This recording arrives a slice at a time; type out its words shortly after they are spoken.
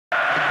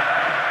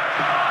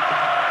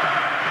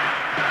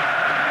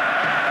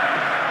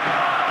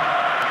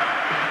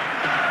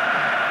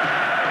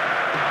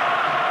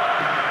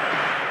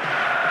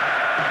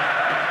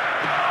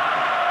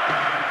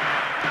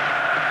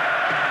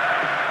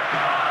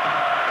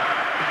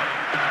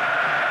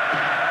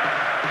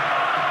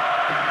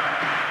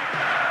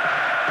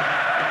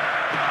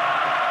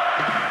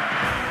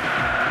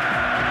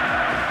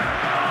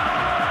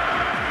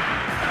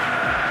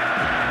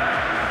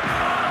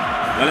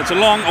Well, it's a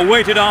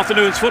long-awaited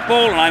afternoon's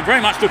football, and I'm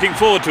very much looking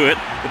forward to it.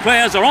 The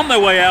players are on their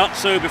way out,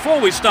 so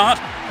before we start,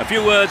 a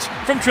few words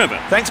from Trevor.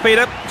 Thanks,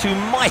 Peter. Two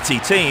mighty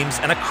teams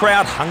and a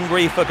crowd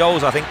hungry for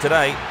goals, I think,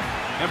 today.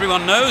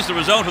 Everyone knows the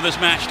result of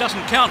this match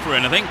doesn't count for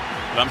anything,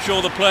 but I'm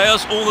sure the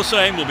players, all the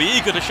same, will be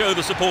eager to show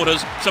the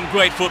supporters some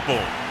great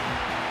football.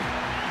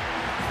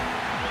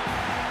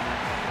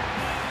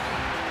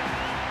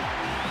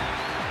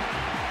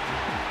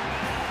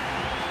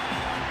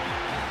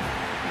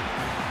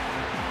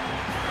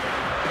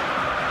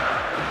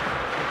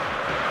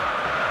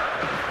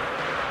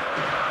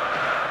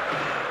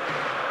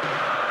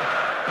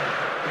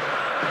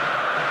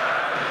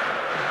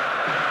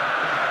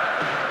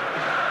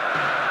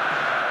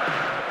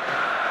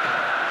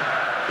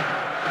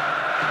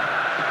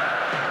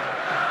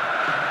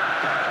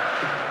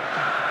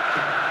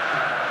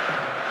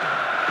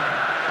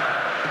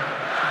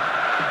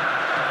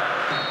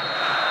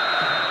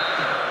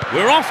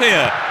 We're off here,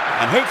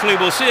 and hopefully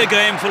we'll see a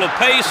game full of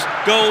pace,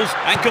 goals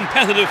and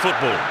competitive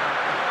football.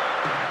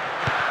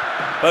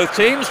 Both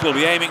teams will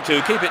be aiming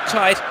to keep it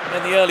tight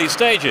in the early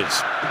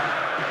stages.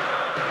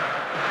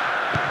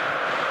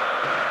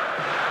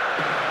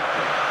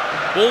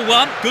 Ball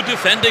one, good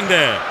defending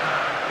there.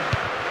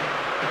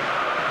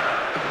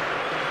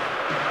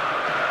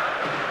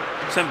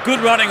 Some good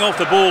running off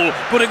the ball,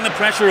 putting the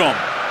pressure on.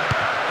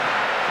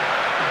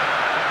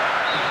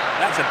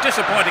 That's a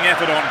disappointing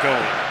effort on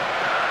goal.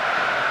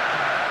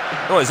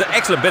 Oh, there's an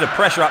excellent bit of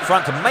pressure up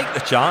front to make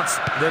the chance.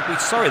 They'd be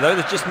sorry, though,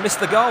 they've just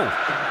missed the goal.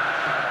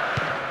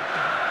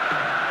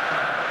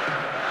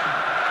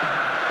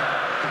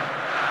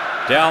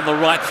 Down the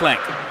right flank.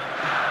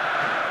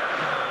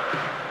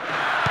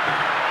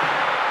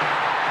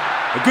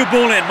 A good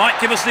ball in, might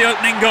give us the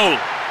opening goal.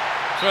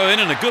 Throw in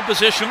a good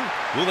position.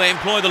 Will they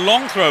employ the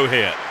long throw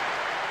here?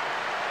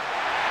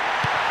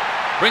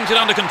 Brings it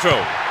under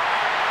control.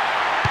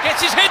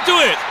 Gets his head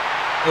to it.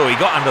 Oh, he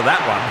got under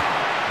that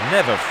one.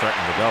 Never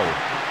threatened the goal.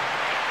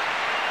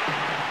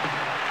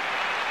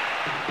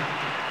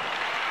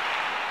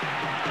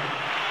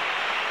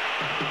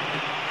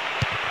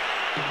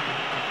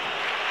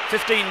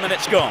 "15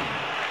 minutes gone.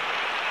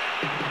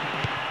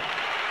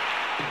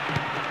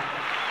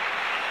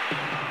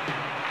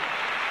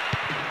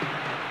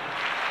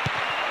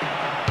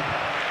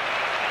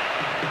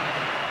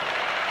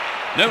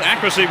 No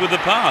accuracy with the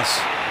pass.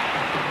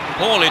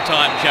 Poorly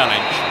timed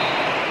challenge.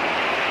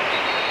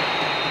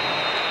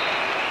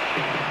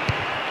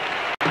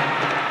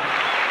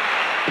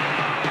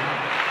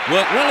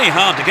 Worked really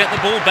hard to get the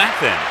ball back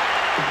then.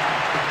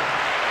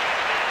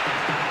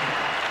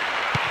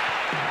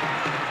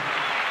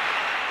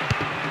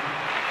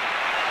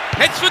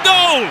 Heads for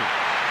goal!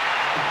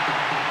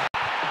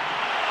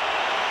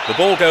 The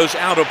ball goes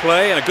out of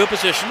play in a good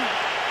position.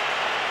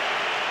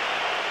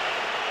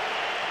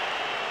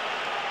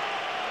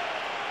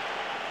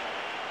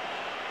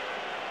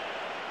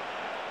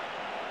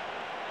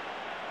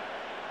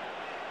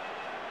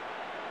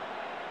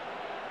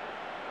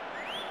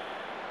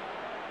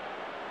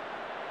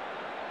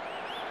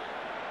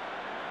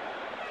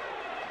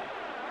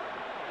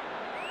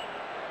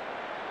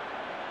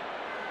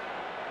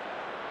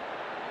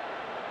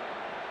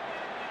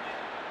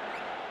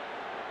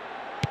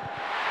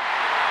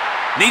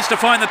 Needs to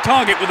find the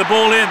target with the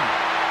ball in.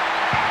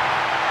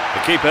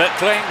 The keeper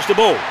claims the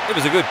ball. It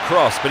was a good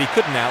cross, but he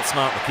couldn't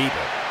outsmart the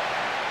keeper.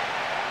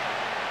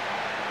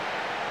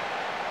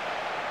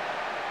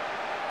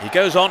 He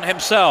goes on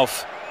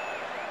himself.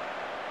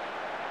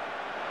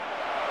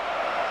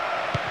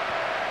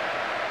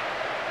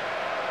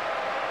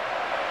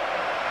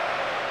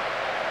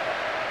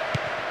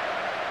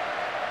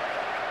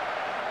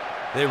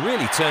 They're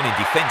really turning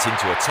defence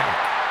into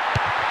attack.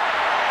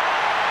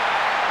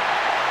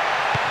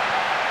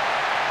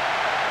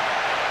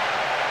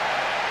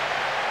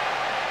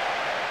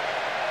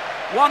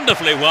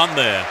 Wonderfully won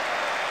there.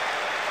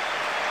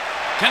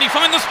 Can he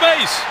find the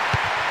space?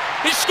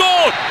 He's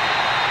scored!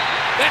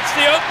 That's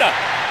the opener.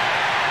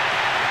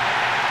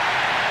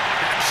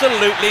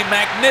 Absolutely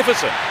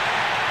magnificent.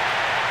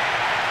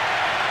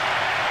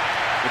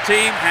 The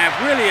team have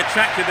really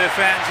attracted their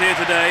fans here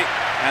today,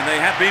 and they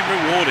have been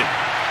rewarded.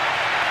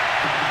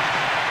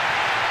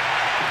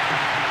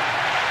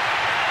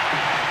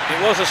 It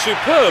was a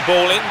superb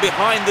ball in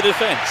behind the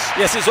defence.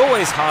 Yes, it's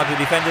always hard to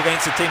defend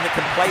against a team that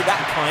can play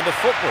that kind of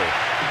football.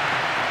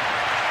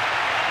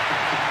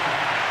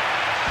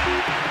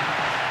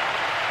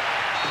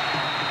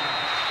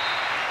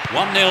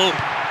 "1-0,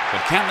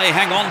 but can they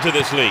hang on to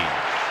this lead?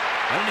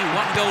 Only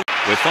one goal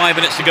with 5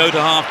 minutes to go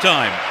to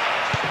half-time.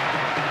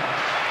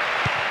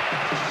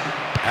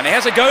 And he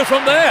has a go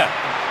from there.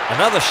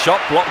 Another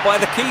shot blocked by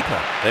the keeper.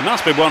 They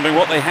must be wondering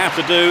what they have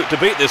to do to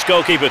beat this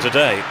goalkeeper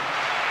today.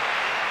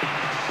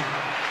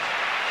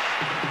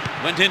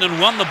 Went in and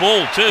won the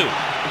ball too.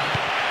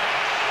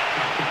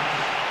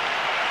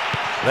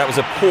 That was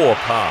a poor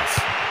pass.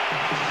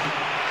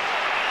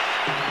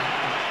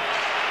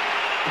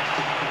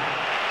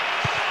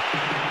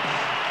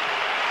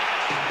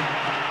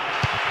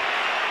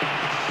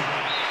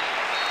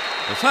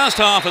 The first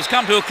half has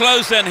come to a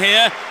close then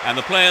here, and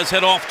the players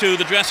head off to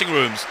the dressing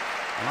rooms.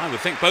 And I would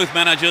think both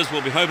managers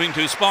will be hoping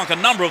to spark a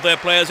number of their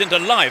players into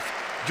life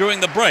during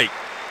the break.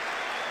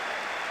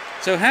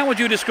 So how would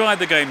you describe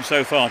the game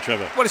so far,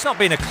 Trevor? Well, it's not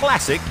been a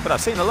classic, but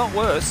I've seen a lot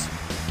worse.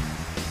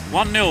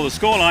 1-0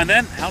 the scoreline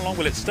then. How long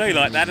will it stay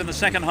like that in the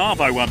second half,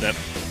 I wonder?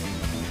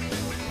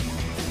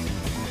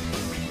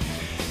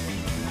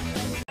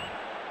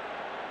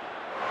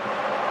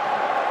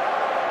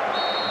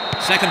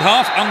 Second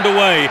half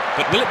underway,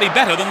 but will it be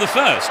better than the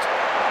first?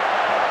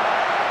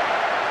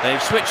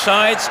 They've switched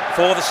sides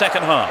for the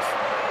second half.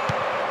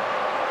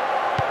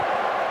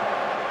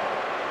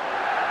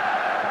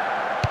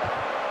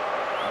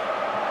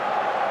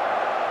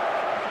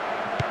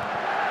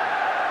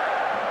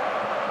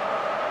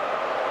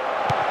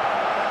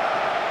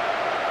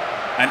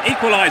 An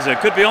equaliser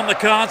could be on the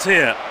cards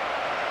here.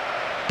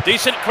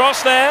 Decent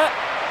cross there.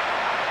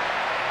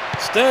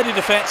 Sturdy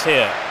defence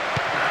here.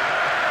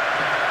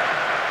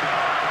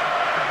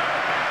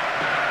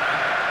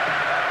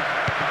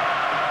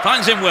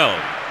 Finds him well.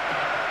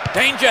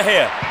 Danger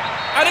here.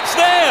 And it's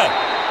there.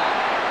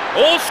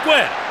 All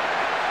square.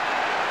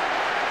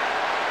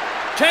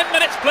 10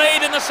 minutes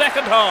played in the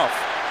second half.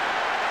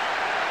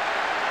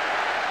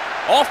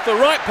 Off the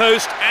right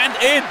post and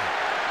in.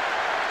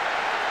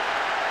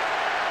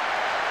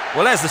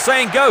 Well, as the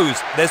saying goes,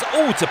 there's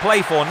all to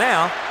play for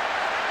now.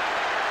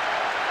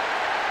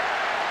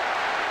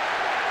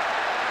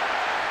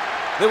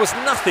 There was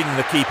nothing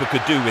the keeper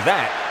could do with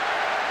that.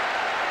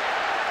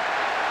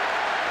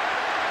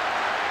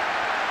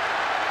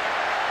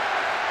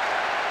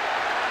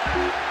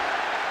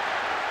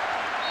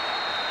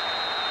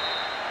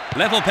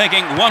 Level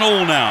pegging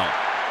 1-1 now.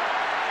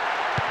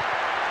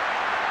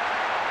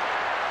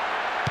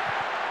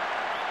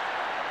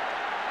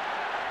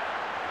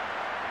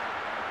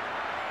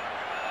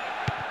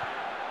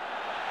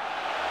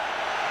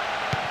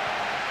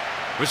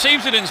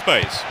 Receives it in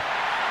space.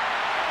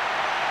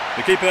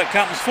 The keeper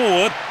comes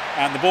forward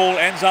and the ball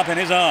ends up in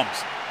his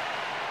arms.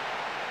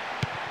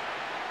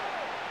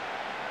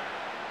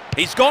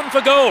 He's gone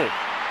for goal.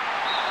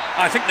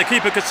 I think the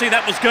keeper could see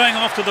that was going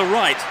off to the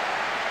right.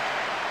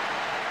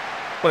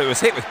 Well, it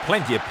was hit with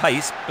plenty of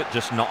pace, but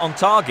just not on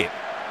target.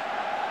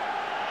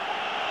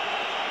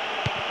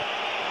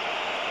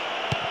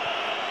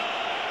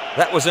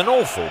 That was an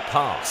awful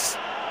pass.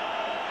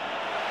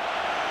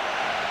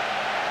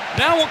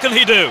 Now what can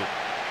he do?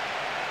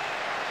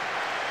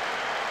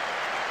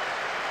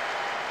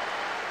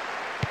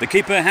 The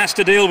keeper has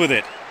to deal with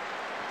it.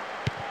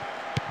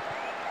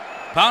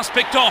 Pass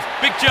picked off,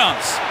 big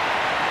chance.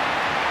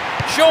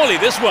 Surely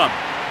this one.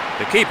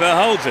 The keeper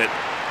holds it.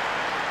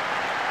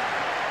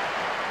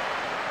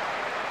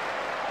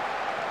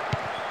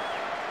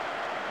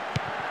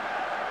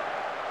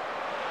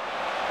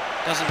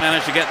 Doesn't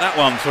manage to get that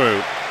one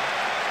through.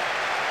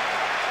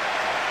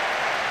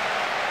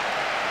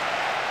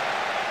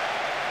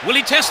 Will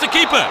he test the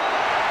keeper?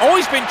 Oh,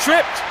 he's been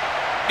tripped.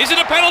 Is it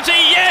a penalty?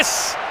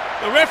 Yes!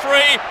 The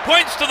referee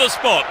points to the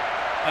spot.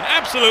 And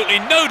absolutely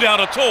no doubt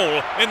at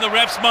all in the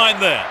ref's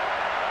mind there.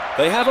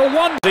 They have a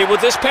onesie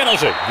with this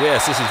penalty.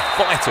 Yes, this is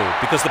vital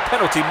because the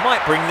penalty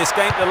might bring this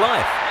game to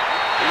life.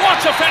 What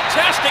a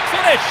fantastic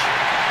finish!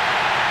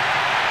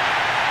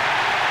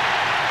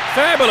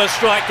 Fabulous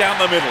strike down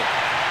the middle.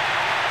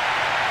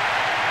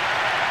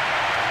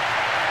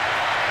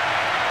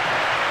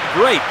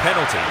 Great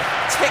penalty.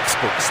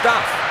 Textbook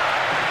stuff.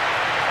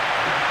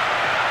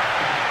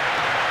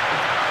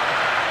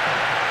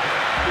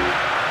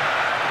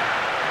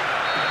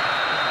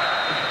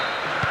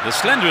 The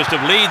slenderest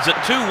of leads at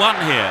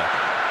 2-1 here.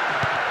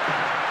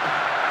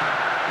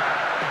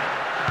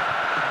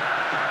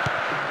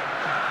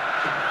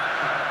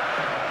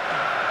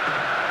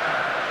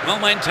 Well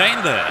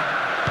maintained there.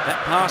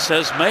 That pass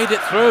has made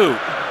it through.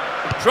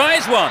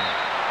 Tries one.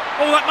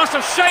 Oh, that must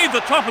have shaved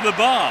the top of the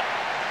bar.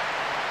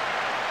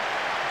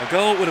 A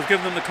goal would have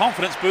given them the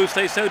confidence boost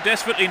they so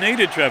desperately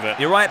needed, Trevor.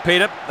 You're right,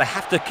 Peter. They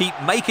have to keep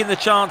making the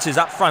chances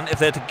up front if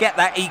they're to get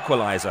that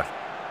equaliser.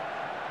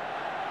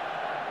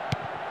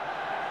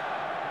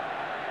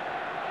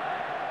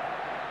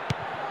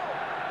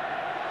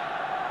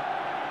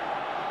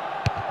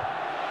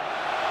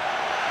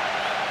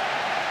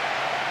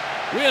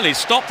 Really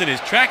stopped in his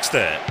tracks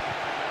there.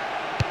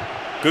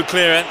 Good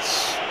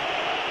clearance.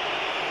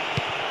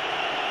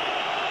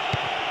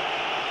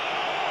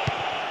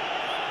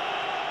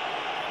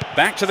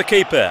 Back to the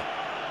keeper.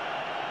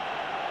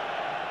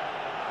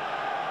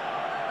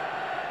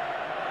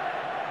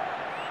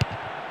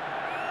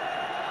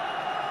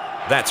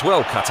 That's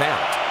well cut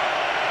out.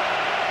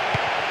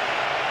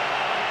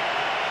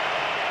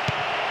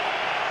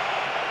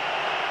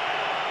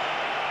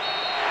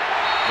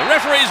 The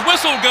referee's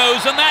whistle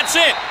goes and that's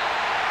it.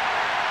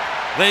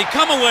 They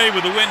come away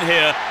with the win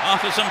here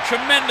after some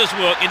tremendous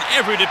work in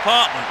every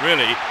department,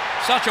 really.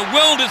 Such a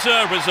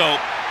well-deserved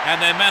result, and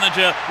their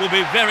manager will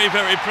be very,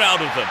 very proud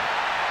of them.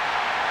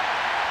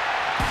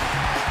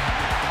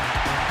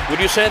 Would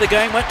you say the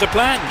game went to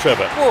plan,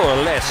 Trevor? More or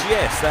less,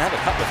 yes. They have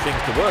a couple of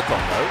things to work on,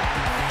 though.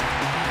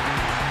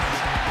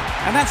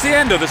 And that's the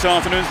end of this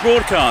afternoon's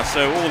broadcast,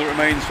 so all that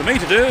remains for me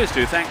to do is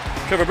to thank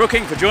Trevor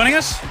Brooking for joining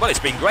us. Well, it's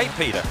been great,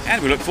 Peter.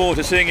 And we look forward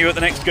to seeing you at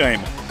the next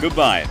game.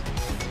 Goodbye.